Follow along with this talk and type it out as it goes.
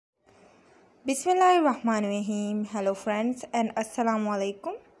Bismillahirrahmanirrahim. Hello friends and Assalamu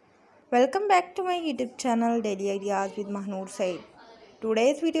alaikum. Welcome back to my YouTube channel Daily Ideas with Mahnoor Said.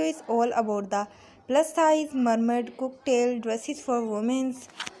 Today's video is all about the plus size mermaid cocktail dresses for women.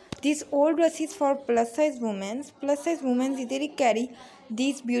 These all dresses for plus size women. Plus size women easily carry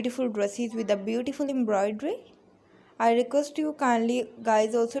these beautiful dresses with a beautiful embroidery. I request you kindly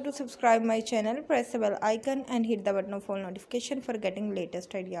guys also to subscribe my channel, press the bell icon and hit the button of all notification for getting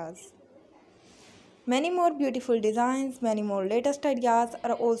latest ideas. Many more beautiful designs, many more latest ideas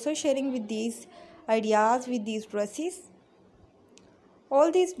are also sharing with these ideas with these dresses.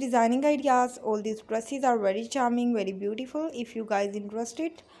 All these designing ideas, all these dresses are very charming, very beautiful. If you guys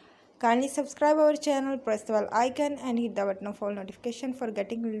interested, kindly subscribe our channel, press the bell icon and hit the button of all notification for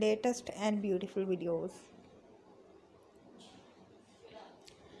getting latest and beautiful videos.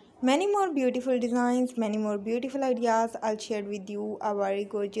 Many more beautiful designs, many more beautiful ideas I'll share with you are very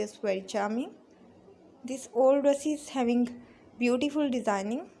gorgeous, very charming. This old dress is having beautiful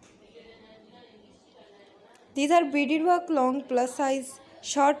designing. These are beaded work long plus size,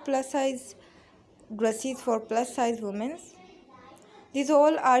 short plus size dresses for plus size women. These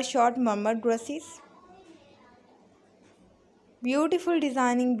all are short mermaid dresses. Beautiful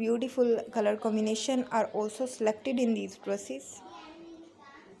designing, beautiful color combination are also selected in these dresses.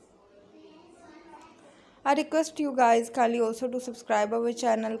 I request you guys kindly also to subscribe our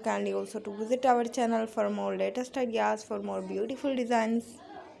channel, kindly also to visit our channel for more latest ideas, for more beautiful designs.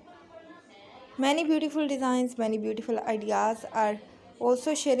 Many beautiful designs, many beautiful ideas are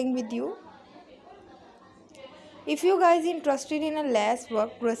also sharing with you. If you guys interested in a lace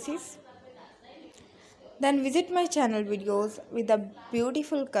work dresses, then visit my channel videos with the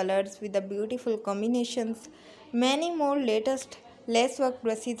beautiful colors, with the beautiful combinations. Many more latest lace work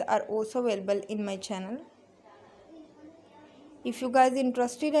dresses are also available in my channel. If you guys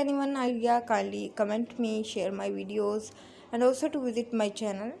interested anyone idea, kindly comment me, share my videos and also to visit my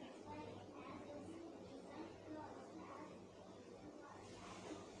channel.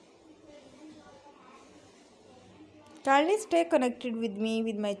 Kindly stay connected with me,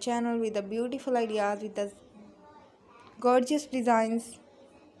 with my channel, with the beautiful ideas, with the gorgeous designs.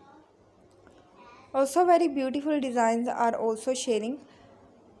 Also very beautiful designs are also sharing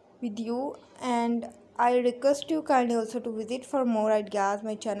with you, and I request you kindly also to visit for more ideas.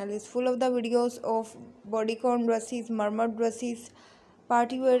 My channel is full of the videos of bodycon dresses, mermaid dresses,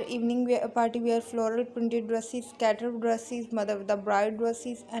 party wear, evening wear, party wear, floral printed dresses, scattered dresses, mother of the bride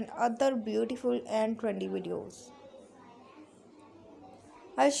dresses and other beautiful and trendy videos.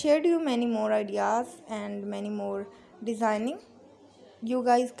 I shared you many more ideas and many more designing. You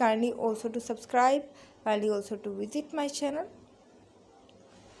guys kindly also to subscribe, kindly also to visit my channel.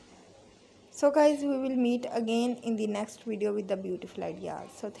 So guys, we will meet again in the next video with the beautiful ideas.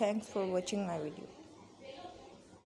 So thanks for watching my video.